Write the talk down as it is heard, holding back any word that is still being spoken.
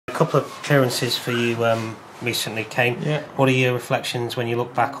couple of appearances for you recently, Kane. Yeah. What are your reflections when you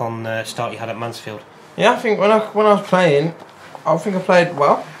look back on the start you had at Mansfield? Yeah, I think when I was playing, I think I played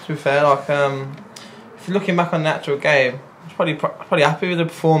well. To be fair, like if you're looking back on the actual game, I was probably happy with the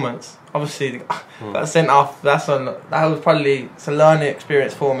performance. Obviously, that sent off. That was probably it's a learning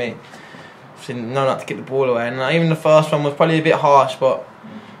experience for me. Obviously, know not to get the ball away, and even the first one was probably a bit harsh, but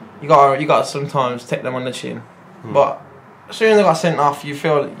you got to sometimes take them on the chin. But as soon as I got sent off, you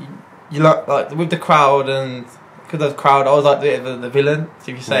feel you look like with the crowd, and because of the crowd, I was like the villain, if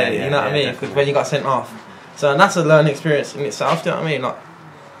you say, you know what I mean? Because when you got sent off, so and that's a learning experience in itself. Do you know what I mean? Like,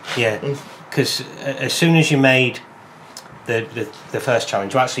 yeah, because as soon as you made the first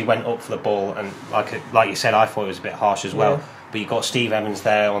challenge, you actually went up for the ball, and like you said, I thought it was a bit harsh as well. But you got Steve Evans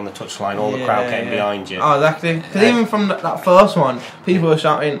there on the touchline, all the crowd getting behind you. Oh, exactly. Because even from that first one, people were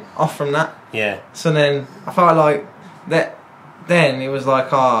shouting off from that. Yeah. So then I felt like that. Then it was like,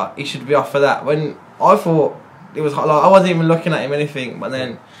 he should be off for that. When I thought it was like I wasn't even looking at him anything, but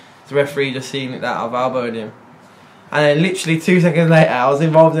then the referee just seen that I've elbowed him, and then literally 2 seconds later I was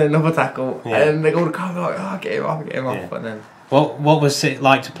involved in another tackle, and they all the crowd were like, get him off. But then, what was it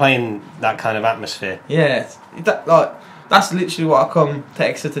like to play in that kind of atmosphere? Yeah, that's literally what I come to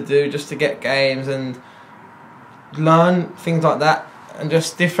Exeter to do, just to get games and learn things like that, and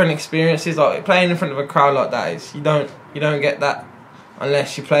just different experiences. Like playing in front of a crowd like that is you don't get that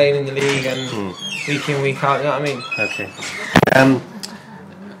unless you're playing in the league and week in, week out. You know what I mean? Okay.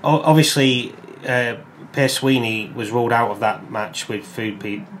 Obviously, Pierce Sweeney was ruled out of that match with food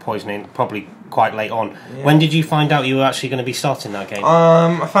poisoning, probably quite late on. Yeah. When did you find out you were actually going to be starting that game?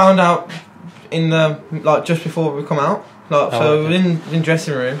 I found out in the just before we come out. So in the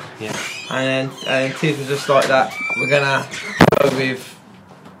dressing room, and Tiz was just like that. We're gonna go with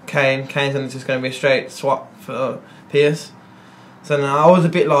Kane. Kane's just gonna be a straight swap for Pierce. So then I was a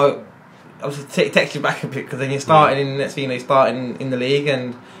bit like, I was texting back a bit because then you started in the next thing, starting in the league,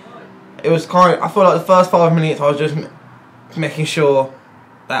 and it was I feel like the first 5 minutes I was just making sure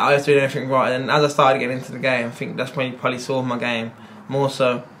that I was doing everything right. And as I started getting into the game, I think that's when you probably saw my game more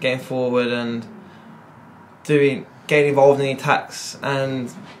so, getting forward and getting involved in the attacks and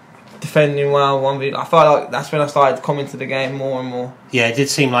defending well. I felt like that's when I started coming to the game more and more. Yeah, it did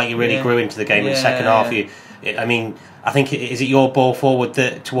seem like you really grew into the game in the second half. I mean, I think is it your ball forward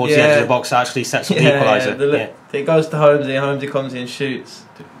towards the edge of the box that actually sets up the equaliser? It goes to Holmesy. Holmesy comes in, shoots.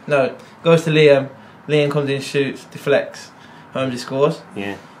 No, it goes to Liam. Liam comes in, shoots, deflects. Holmesy scores.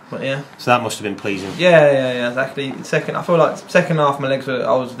 Yeah. But yeah. So that must have been pleasing. Yeah, exactly. I feel like second half, my legs were.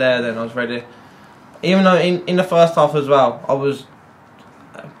 I was there then. I was ready. Even though in the first half as well, I was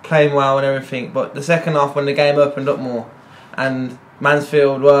playing well and everything, but the second half when the game opened up more, and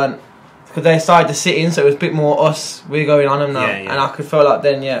Mansfield weren't, because they decided to sit in, so it was a bit more us. We're going on them now, and I could feel like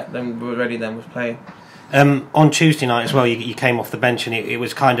then we were ready. Then was playing. On Tuesday night as well, you came off the bench, and it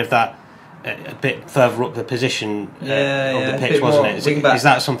was kind of that a bit further up the position of the pitch, wasn't it? Is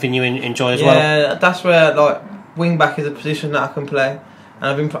that something you enjoy as well? Yeah, that's where wing back is a position that I can play.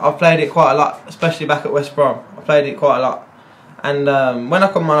 And I've played it quite a lot, especially back at West Brom. I played it quite a lot, and when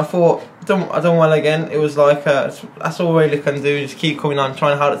I come on, I thought I done well again. It was like that's all I really can do, just keep coming on,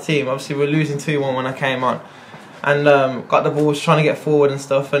 trying to help the team. Obviously, we were losing 2-1 when I came on, and got the balls, trying to get forward and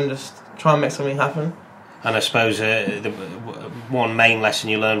stuff, and just try and make something happen. And I suppose the one main lesson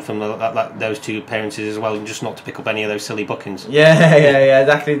you learned from those 2 appearances as well, and just not to pick up any of those silly bookings. Yeah,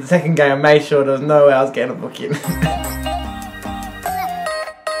 exactly. The second game, I made sure there was no way I was getting a booking.